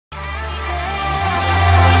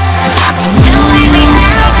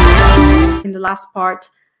last part,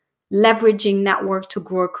 leveraging network to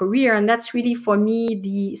grow a career. And that's really, for me,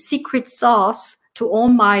 the secret sauce to all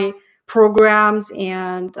my programs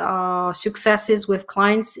and successes with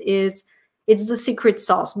clients. Is it's the secret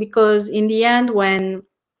sauce. Because in the end, when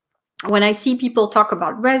I see people talk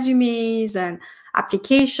about resumes and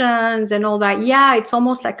applications and all that, yeah, it's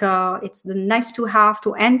almost like it's the nice to have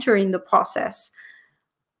to enter in the process,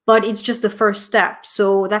 but it's just the first step.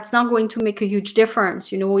 So that's not going to make a huge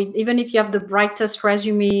difference. You know, even if you have the brightest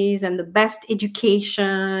resumes and the best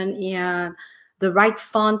education and the right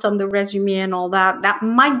font on the resume and all that, that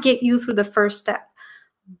might get you through the first step.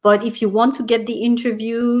 But if you want to get the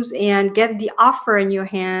interviews and get the offer in your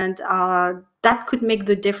hand, that could make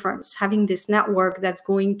the difference, having this network that's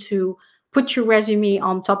going to put your resume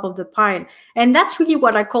on top of the pile. And that's really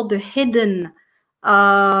what I call the hidden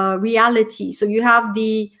reality. So you have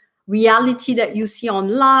the reality that you see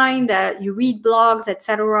online, that you read blogs,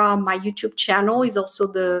 etc. My YouTube channel is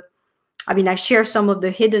also I share some of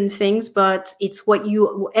the hidden things, but it's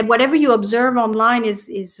whatever you observe online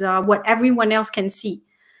is what everyone else can see.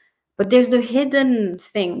 But there's the hidden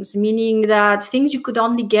things, meaning that things you could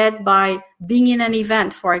only get by being in an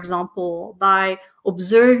event, for example, by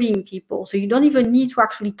observing people. So you don't even need to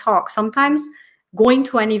actually talk. Sometimes going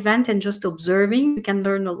to an event and just observing, you can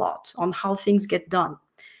learn a lot on how things get done.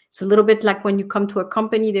 It's a little bit like when you come to a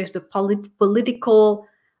company, there's the political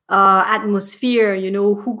atmosphere, you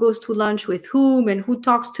know, who goes to lunch with whom and who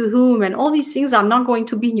talks to whom, and all these things are not going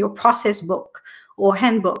to be in your process book or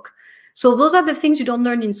handbook. So those are the things you don't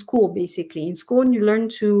learn in school, basically. In school, you learn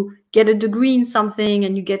to get a degree in something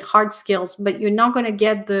and you get hard skills, but you're not going to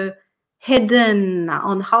get the hidden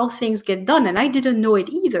on how things get done. And I didn't know it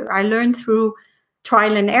either. I learned through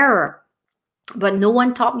trial and error, but no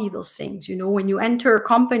one taught me those things. You know, when you enter a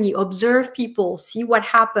company, observe people, see what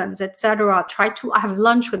happens, etc. Try to have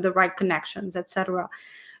lunch with the right connections, etc.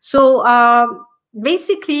 So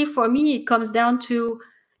basically, for me, it comes down to,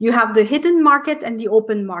 you have the hidden market and the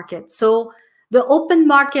open market. So the open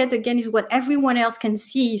market, again, is what everyone else can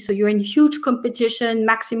see. So you're in huge competition,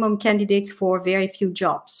 maximum candidates for very few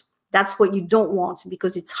jobs. That's what you don't want,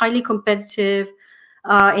 because it's highly competitive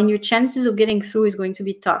and your chances of getting through is going to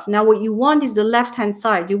be tough. Now, what you want is the left-hand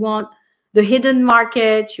side. You want the hidden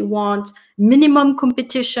market. You want minimum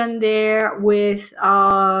competition there with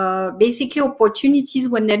basically opportunities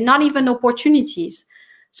when they're not even opportunities.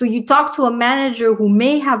 So you talk to a manager who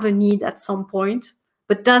may have a need at some point,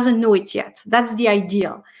 but doesn't know it yet. That's the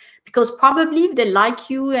ideal. Because probably if they like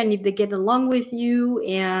you and if they get along with you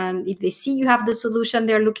and if they see you have the solution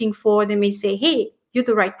they're looking for, they may say, hey, you're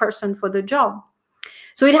the right person for the job.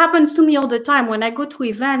 So it happens to me all the time. When I go to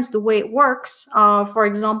events, the way it works, for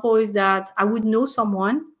example, is that I would know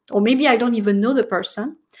someone, or maybe I don't even know the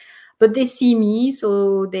person, but they see me,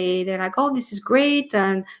 so they're like, oh, this is great.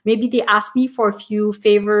 And maybe they ask me for a few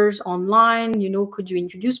favors online. You know, could you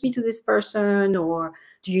introduce me to this person? Or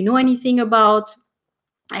do you know anything about?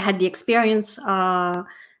 I had the experience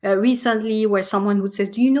recently where someone would say,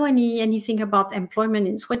 do you know anything about employment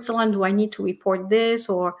in Switzerland? Do I need to report this?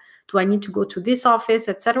 Or do I need to go to this office,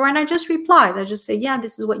 etc.? And I just replied. I just say, yeah,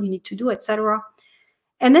 this is what you need to do, etc.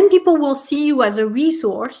 And then people will see you as a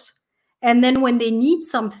resource. And then when they need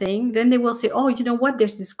something, then they will say, oh, you know what?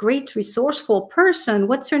 There's this great resourceful person.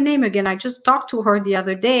 What's her name again? I just talked to her the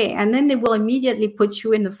other day. And then they will immediately put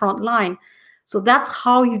you in the front line. So that's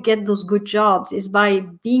how you get those good jobs, is by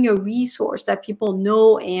being a resource that people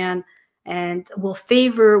know and will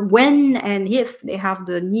favor when and if they have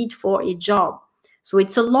the need for a job. So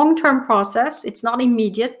it's a long-term process. It's not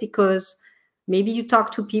immediate, because maybe you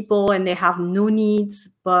talk to people and they have no needs,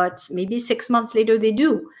 but maybe 6 months later they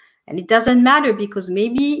do. And it doesn't matter, because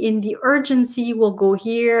maybe in the urgency, we'll go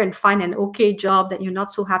here and find an okay job that you're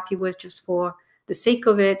not so happy with just for the sake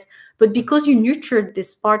of it. But because you nurtured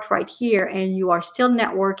this part right here and you are still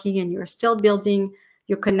networking and you're still building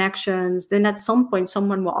your connections, then at some point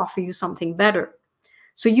someone will offer you something better.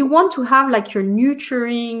 So you want to have like your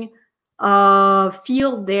nurturing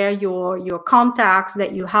field there, your contacts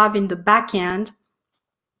that you have in the back end,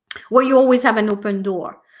 where you always have an open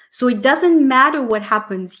door. So it doesn't matter what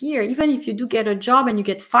happens here. Even if you do get a job and you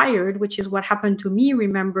get fired, which is what happened to me,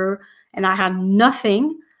 remember, and I had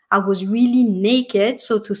nothing. I was really naked,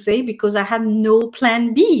 so to say, because I had no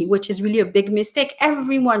plan B, which is really a big mistake.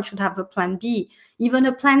 Everyone should have a plan B, even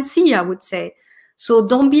a plan C, I would say. So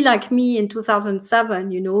don't be like me in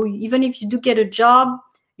 2007, you know, even if you do get a job,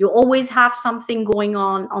 you always have something going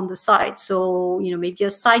on the side. So, you know, maybe a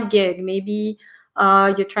side gig, maybe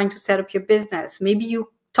you're trying to set up your business. Maybe you're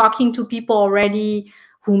talking to people already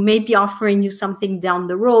who may be offering you something down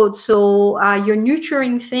the road. So you're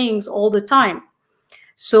nurturing things all the time.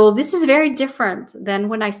 So this is very different than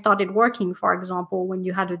when I started working, for example, when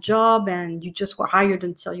you had a job and you just were hired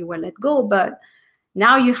until you were let go. But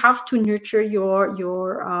now you have to nurture your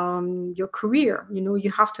career. You know,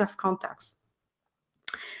 you have to have contacts.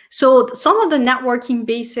 So some of the networking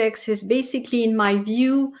basics is basically, in my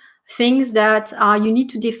view, things that you need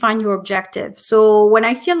to define your objective. So when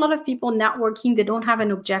I see a lot of people networking, they don't have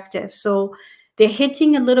an objective. So they're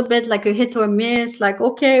hitting a little bit like a hit or miss, like,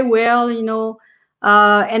 okay, well, you know,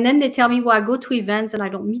 and then they tell me, well, I go to events and I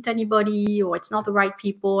don't meet anybody, or it's not the right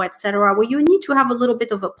people, etc. Well, you need to have a little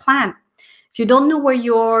bit of a plan. If you don't know where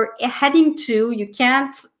you're heading to, you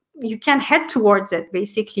can't head towards it,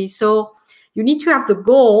 basically. So you need to have the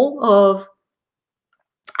goal of,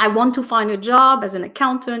 I want to find a job as an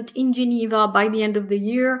accountant in Geneva by the end of the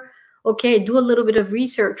year. Okay, do a little bit of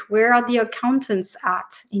research. Where are the accountants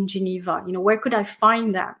at in Geneva? You know, where could I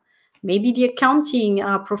find them? Maybe the accounting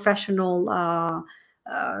professional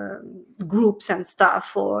groups and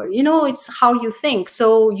stuff, or, you know, it's how you think.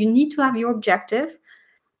 So you need to have your objective.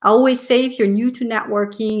 I always say, if you're new to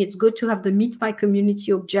networking, it's good to have the meet my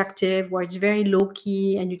community objective, where it's very low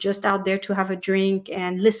key and you're just out there to have a drink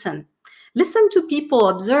and listen. Listen to people,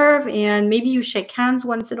 observe, and maybe you shake hands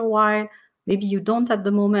once in a while. Maybe you don't at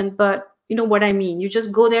the moment, but you know what I mean. You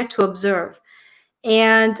just go there to observe.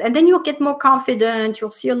 And then you'll get more confident.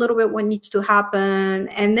 You'll see a little bit what needs to happen.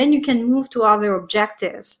 And then you can move to other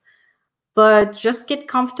objectives. But just get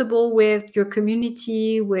comfortable with your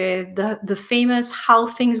community, with the famous how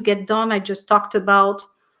things get done I just talked about.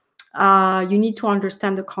 You need to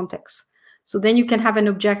understand the context. So then you can have an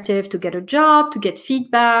objective to get a job, to get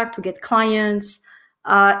feedback, to get clients.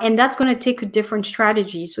 And that's going to take a different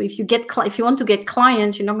strategy. So if you want to get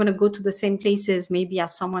clients, you're not going to go to the same places maybe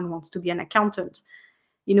as someone wants to be an accountant.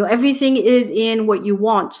 You know, everything is in what you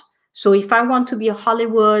want. So if I want to be a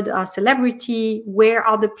Hollywood celebrity, where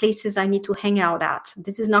are the places I need to hang out at?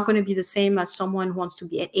 This is not going to be the same as someone who wants to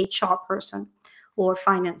be an HR person or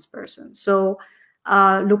finance person. So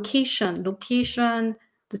location,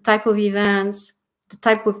 the type of events, the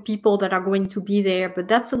type of people that are going to be there. But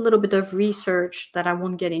that's a little bit of research that I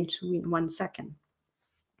won't get into in 1 second.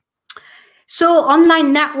 So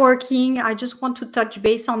online networking, I just want to touch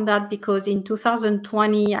base on that, because in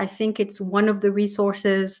 2020, I think it's one of the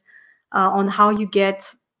resources on how you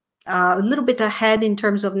get a little bit ahead in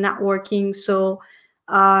terms of networking. So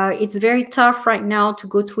it's very tough right now to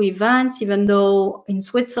go to events, even though in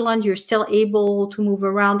Switzerland, you're still able to move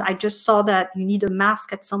around. I just saw that you need a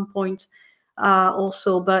mask at some point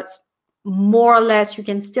also, but more or less, you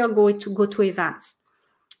can still go to events.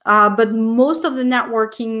 But most of the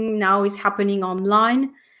networking now is happening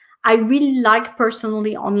online. I really like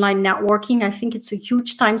personally online networking. I think it's a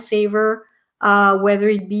huge time saver, whether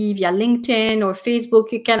it be via LinkedIn or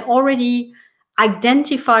Facebook. You can already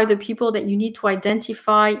identify the people that you need to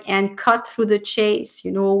identify and cut through the chase.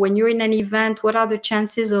 You know, when you're in an event, what are the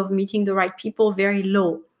chances of meeting the right people? Very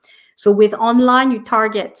low. So with online, you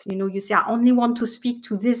target, you know, you say, I only want to speak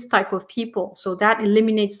to this type of people. So that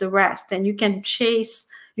eliminates the rest, and you can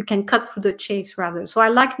cut through the chase rather. So I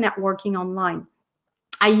like networking online.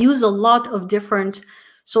 I use a lot of different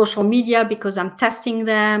social media because I'm testing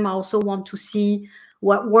them. I also want to see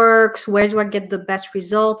what works, where do I get the best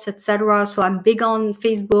results, etc. So I'm big on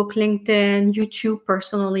Facebook, LinkedIn, YouTube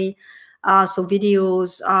personally. So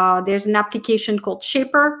videos. There's an application called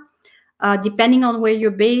Shaper. Depending on where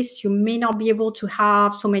you're based, you may not be able to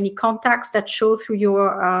have so many contacts that show through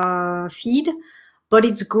your feed, but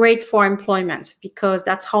it's great for employment, because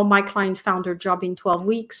that's how my client found her job in 12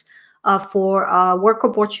 weeks. For work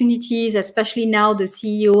opportunities, especially now the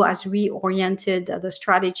CEO has reoriented the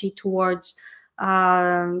strategy towards,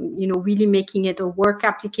 you know, really making it a work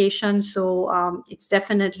application. So it's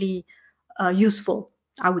definitely useful,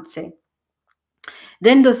 I would say.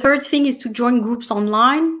 Then the third thing is to join groups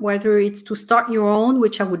online, whether it's to start your own,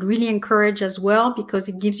 which I would really encourage as well, because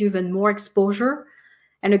it gives you even more exposure.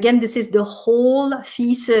 And again, this is the whole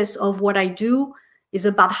thesis of what I do, is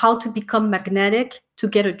about how to become magnetic to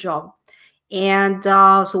get a job. And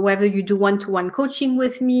so whether you do one-to-one coaching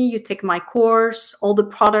with me, you take my course, all the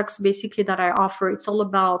products basically that I offer, it's all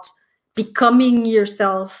about becoming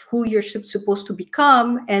yourself, who you're supposed to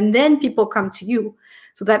become, and then people come to you.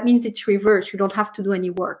 So that means it's reverse. You don't have to do any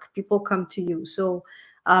work. People come to you. So,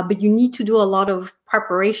 but you need to do a lot of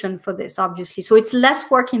preparation for this, obviously. So it's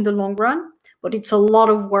less work in the long run, but it's a lot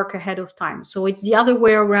of work ahead of time. So it's the other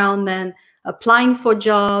way around than applying for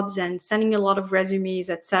jobs and sending a lot of resumes,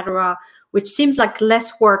 etc., which seems like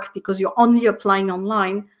less work because you're only applying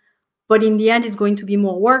online. But in the end, it's going to be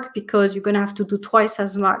more work because you're going to have to do twice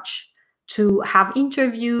as much to have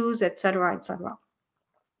interviews, etc., etc.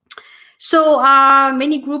 So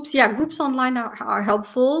many groups, groups online are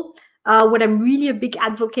helpful. What I'm really a big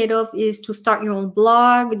advocate of is to start your own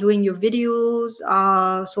blog, doing your videos.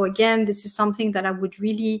 So again, this is something that I would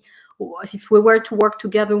really, if we were to work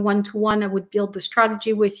together one-to-one, I would build the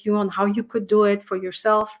strategy with you on how you could do it for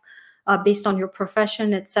yourself based on your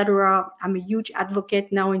profession, etc. I'm a huge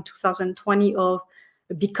advocate now in 2020 of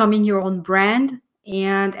becoming your own brand.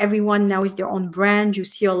 And everyone now is their own brand. You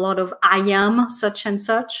see a lot of I am such and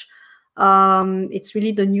such. It's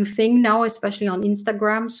really the new thing now, especially on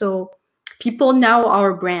Instagram. So people now are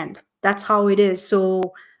a brand. That's how it is. So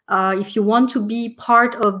if you want to be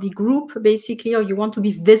part of the group, basically, or you want to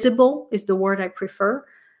be visible is the word I prefer,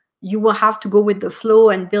 you will have to go with the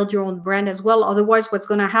flow and build your own brand as well. Otherwise, what's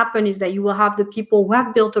going to happen is that you will have the people who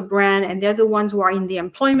have built a brand and they're the ones who are in the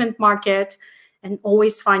employment market and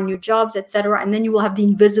always find new jobs, etc. And then you will have the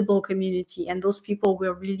invisible community, and those people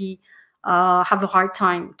will really have a hard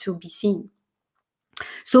time to be seen.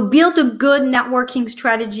 So build a good networking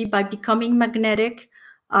strategy by becoming magnetic,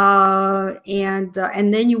 and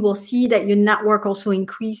then you will see that your network also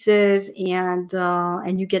increases, and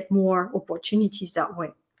you get more opportunities that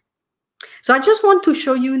way. So I just want to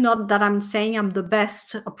show you, not that I'm saying I'm the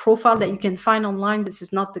best profile that you can find online. This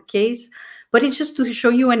is not the case, but it's just to show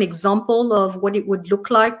you an example of what it would look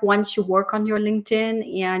like once you work on your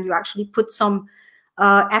LinkedIn and you actually put some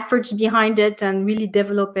efforts behind it and really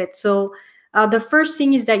develop it. So the first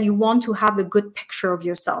thing is that you want to have a good picture of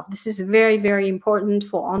yourself. This is very, very important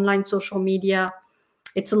for online social media.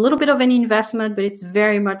 It's a little bit of an investment, but it's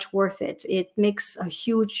very much worth it. It makes a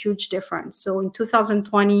huge, huge difference. So in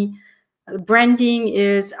 2020, branding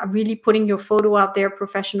is really putting your photo out there,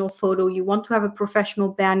 professional photo. You want to have a professional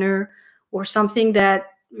banner or something that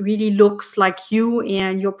really looks like you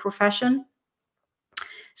and your profession.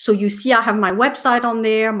 So you see I have my website on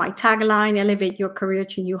there, my tagline, elevate your career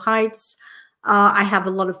to new heights. I have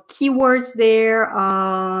a lot of keywords there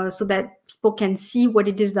so that people can see what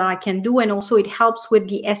it is that I can do. And also it helps with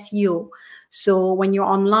the SEO. So when you're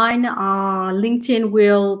online, LinkedIn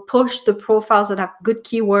will push the profiles that have good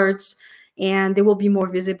keywords and they will be more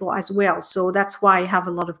visible as well. So that's why I have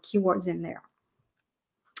a lot of keywords in there.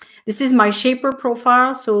 This is my Shaper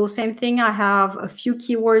profile. So same thing, I have a few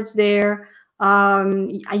keywords there.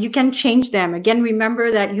 You can change them. Again, remember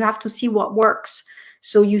that you have to see what works.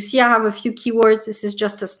 So you see I have a few keywords. This is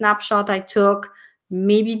just a snapshot I took,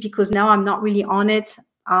 maybe because now I'm not really on it.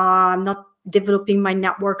 I'm not developing my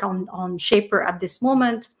network on Shaper at this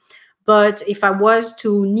moment. But if I was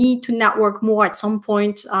to need to network more at some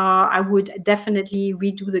point, I would definitely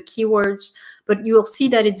redo the keywords. But you'll see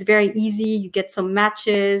that it's very easy. You get some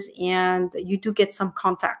matches and you do get some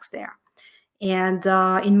contacts there. And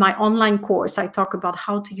in my online course, I talk about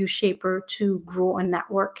how to use Shaper to grow a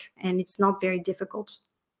network, and it's not very difficult.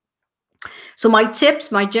 So my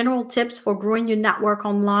tips, my general tips for growing your network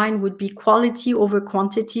online would be quality over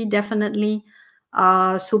quantity, definitely.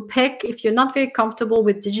 So pick, if you're not very comfortable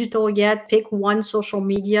with digital yet, pick one social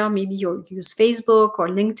media. Maybe you use Facebook or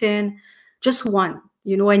LinkedIn, just one,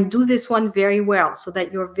 you know, and do this one very well so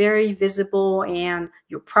that you're very visible and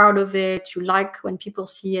you're proud of it. You like when people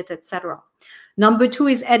see it, etc. Number two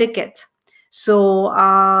is etiquette. So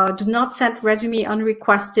do not send resume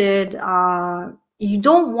unrequested. You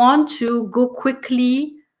don't want to go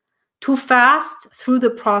quickly, too fast through the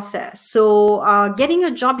process. So getting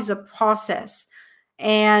a job is a process.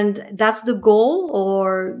 And that's the goal,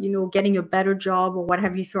 or, you know, getting a better job or what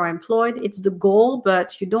have you if you're employed. It's the goal,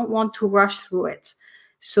 but you don't want to rush through it.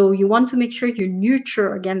 So you want to make sure you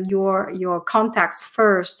nurture, again, your contacts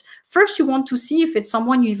first. First, you want to see if it's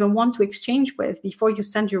someone you even want to exchange with before you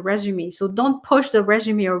send your resume. So don't push the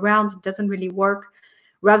resume around. It doesn't really work.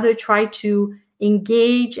 Rather, try to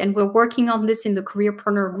engage. And we're working on this in the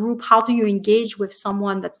Careerpreneur group. How do you engage with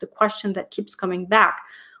someone? That's the question that keeps coming back.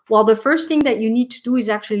 Well, the first thing that you need to do is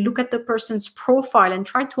actually look at the person's profile and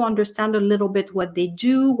try to understand a little bit what they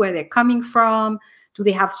do, where they're coming from. Do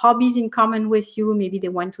they have hobbies in common with you? Maybe they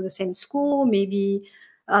went to the same school. Maybe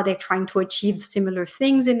they're trying to achieve similar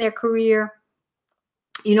things in their career.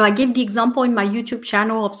 You know, I gave the example in my YouTube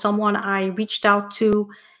channel of someone I reached out to.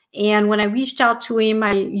 And when I reached out to him,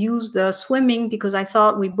 I used swimming because I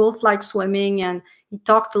thought we both like swimming. And he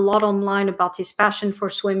talked a lot online about his passion for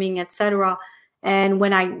swimming, etc. And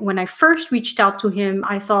when I first reached out to him,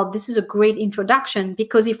 I thought this is a great introduction,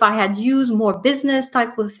 because if I had used more business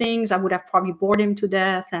type of things, I would have probably bored him to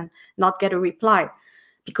death and not get a reply,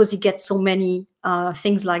 because he gets so many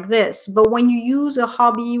things like this. But when you use a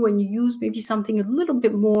hobby, when you use maybe something a little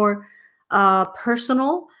bit more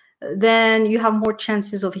personal, then you have more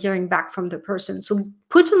chances of hearing back from the person. So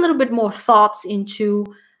put a little bit more thoughts into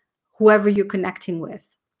whoever you're connecting with.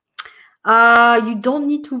 You don't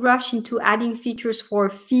need to rush into adding features for a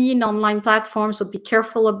fee in online platforms, so be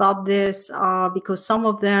careful about this because some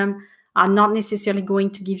of them are not necessarily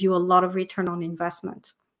going to give you a lot of return on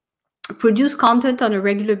investment. Produce content on a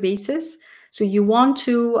regular basis. So you want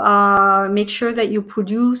to make sure that you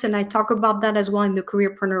produce, and I talk about that as well in the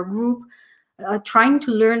Careerpreneur group, trying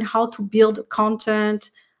to learn how to build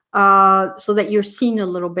content so that you're seen a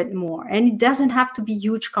little bit more. And it doesn't have to be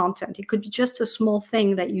huge content. It could be just a small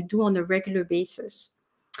thing that you do on a regular basis.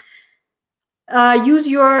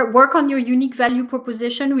 Work on your unique value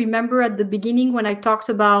proposition. Remember at the beginning when I talked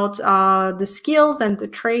about the skills and the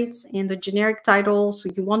traits and the generic title. So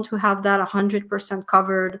you want to have that 100%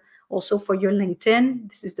 covered. Also for your LinkedIn,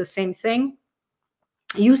 this is the same thing.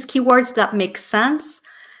 Use keywords that make sense.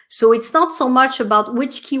 So it's not so much about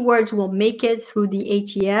which keywords will make it through the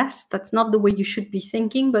ATS. That's not the way you should be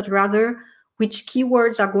thinking, but rather which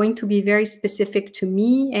keywords are going to be very specific to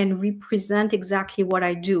me and represent exactly what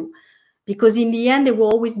I do. Because in the end, there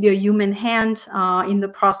will always be a human hand in the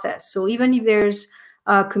process. So even if there's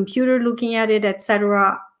a computer looking at it,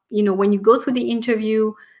 etc., you know, when you go through the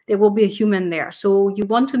interview, there will be a human there. So you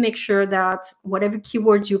want to make sure that whatever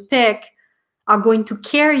keywords you pick are going to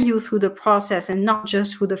carry you through the process and not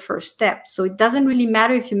just through the first step. So it doesn't really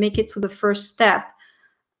matter if you make it through the first step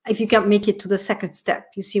if you can't make it to the second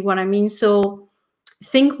step. You see what I mean? So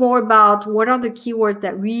think more about what are the keywords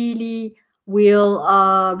that really will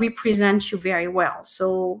represent you very well.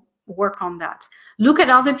 So work on that. Look at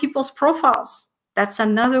other people's profiles. That's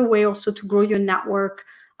another way also to grow your network.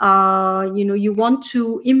 You know, you want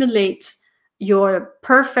to emulate your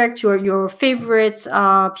perfect, your favorite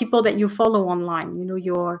people that you follow online, you know,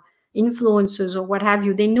 your influencers or what have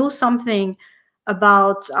you. They know something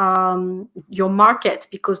about your market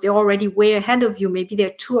because they're already way ahead of you. Maybe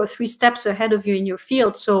they're 2 or 3 steps ahead of you in your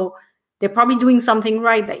field. So they're probably doing something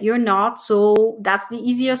right that you're not. So that's the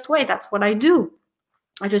easiest way. That's what I do.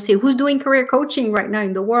 I just say, who's doing career coaching right now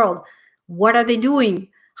in the world? What are they doing?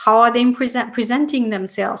 How are they presenting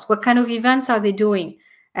themselves? What kind of events are they doing?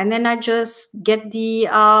 And then I just get the,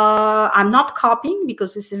 I'm not copying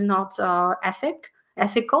because this is not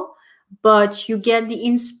ethical, but you get the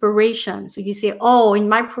inspiration. So you say, oh, in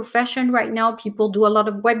my profession right now, people do a lot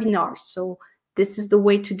of webinars. So this is the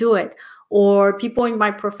way to do it. Or people in my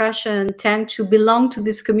profession tend to belong to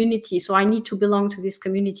this community. So I need to belong to this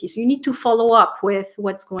community. So you need to follow up with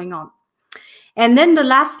what's going on. And then the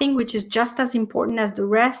last thing, which is just as important as the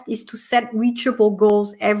rest, is to set reachable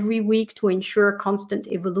goals every week to ensure constant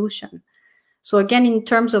evolution. So again, in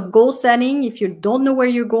terms of goal setting, if you don't know where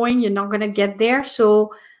you're going, you're not going to get there.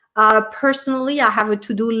 So personally, I have a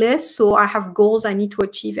to-do list. So I have goals I need to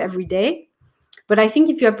achieve every day. But I think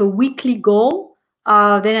if you have a weekly goal,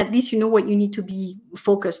 then at least you know what you need to be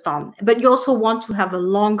focused on. But you also want to have a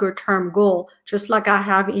longer term goal, just like I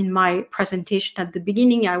have in my presentation at the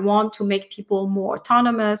beginning. I want to make people more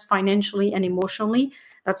autonomous financially and emotionally.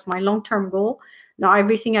 That's my long-term goal. Now,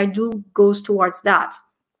 everything I do goes towards that.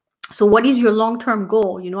 So what is your long-term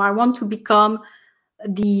goal? You know, I want to become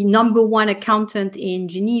the #1 accountant in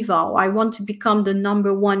Geneva, or I want to become the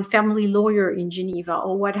 #1 family lawyer in Geneva,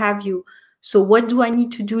 or what have you. So what do I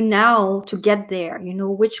need to do now to get there? You know,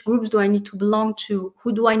 which groups do I need to belong to?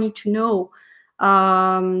 Who do I need to know?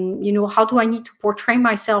 You know, how do I need to portray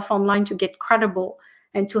myself online to get credible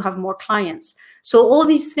and to have more clients? So all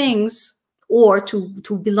these things, or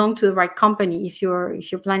to belong to the right company. If you're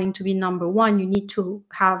planning to be #1, you need to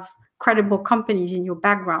have credible companies in your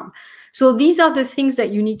background. So these are the things that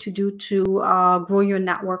you need to do to grow your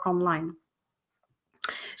network online.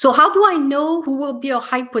 So how do I know who will be a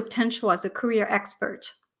high potential as a career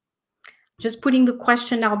expert? Just putting the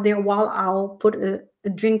question out there while I'll put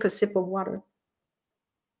a sip of water.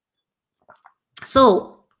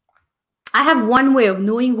 So I have one way of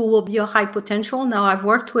knowing who will be a high potential. Now, I've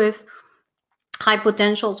worked with high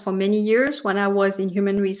potentials for many years. When I was in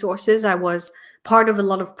human resources, I was part of a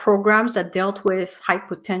lot of programs that dealt with high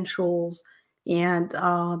potentials, and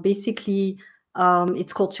basically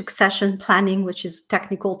it's called succession planning, which is a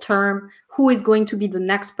technical term. Who is going to be the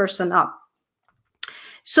next person up?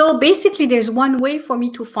 So basically, there's one way for me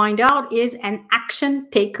to find out is an action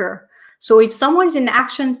taker. So if someone's an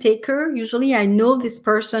action taker, usually I know this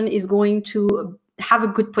person is going to have a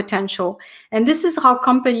good potential. And this is how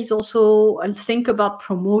companies also think about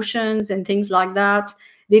promotions and things like that.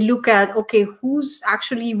 They look at, okay, who's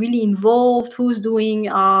actually really involved, who's doing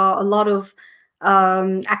a lot of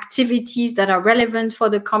activities that are relevant for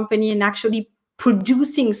the company and actually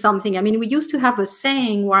producing something. I mean, we used to have a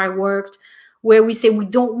saying where I worked where we say we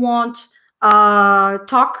don't want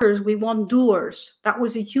talkers, we want doers. That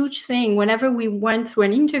was a huge thing. Whenever we went through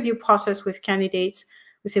an interview process with candidates,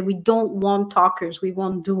 we said we don't want talkers, we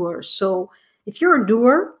want doers. So if you're a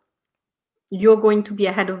doer, you're going to be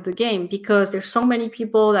ahead of the game, because there's so many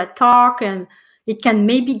people that talk, and it can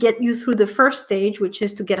maybe get you through the first stage, which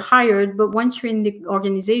is to get hired. But once you're in the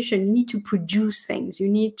organization, you need to produce things. You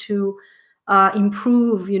need to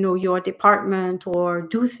improve, you know, your department or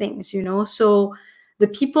do things, you know. So the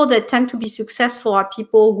people that tend to be successful are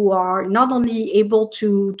people who are not only able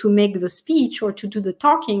to make the speech or to do the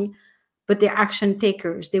talking, but they're action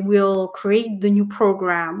takers. They will create the new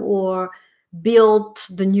program or build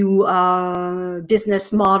the new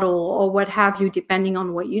business model or what have you, depending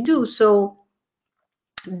on what you do. So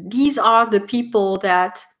these are the people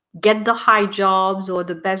that get the high jobs or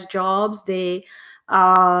the best jobs. They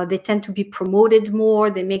tend to be promoted more,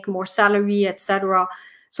 they make more salary, etc.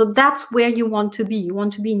 So that's where you want to be. You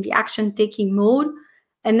want to be in the action-taking mode.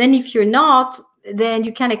 And then if you're not, then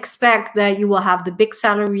you can expect that you will have the big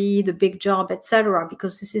salary, the big job, etc.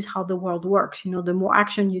 Because this is how the world works. You know, the more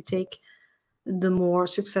action you take, the more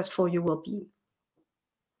successful you will be.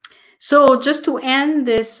 So just to end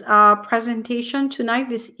this presentation tonight,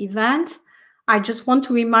 this event, I just want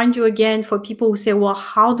to remind you again, for people who say, well,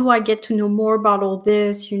 how do I get to know more about all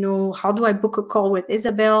this? You know, how do I book a call with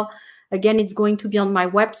Isabelle? Again, it's going to be on my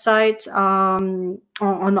website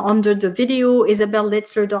under the video,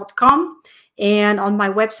 isabellelitzler.com. And on my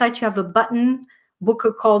website, you have a button, book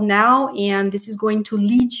a call now. And this is going to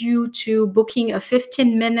lead you to booking a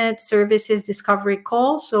 15-minute services discovery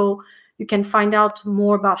call. So you can find out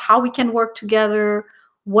more about how we can work together.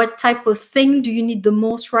 What type of thing do you need the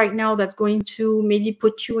most right now that's going to maybe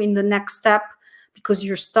put you in the next step because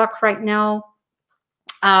you're stuck right now?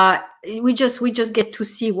 We just get to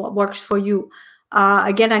see what works for you.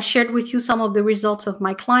 Again, I shared with you some of the results of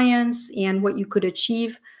my clients and what you could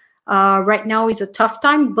achieve. Right now is a tough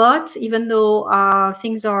time, but even though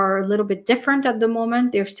things are a little bit different at the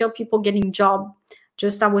moment, there's still people getting jobs.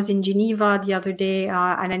 Just I was in Geneva the other day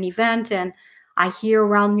at an event, and I hear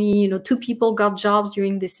around me, you know, 2 people got jobs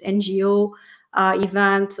during this NGO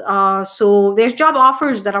event. So there's job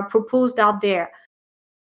offers that are proposed out there.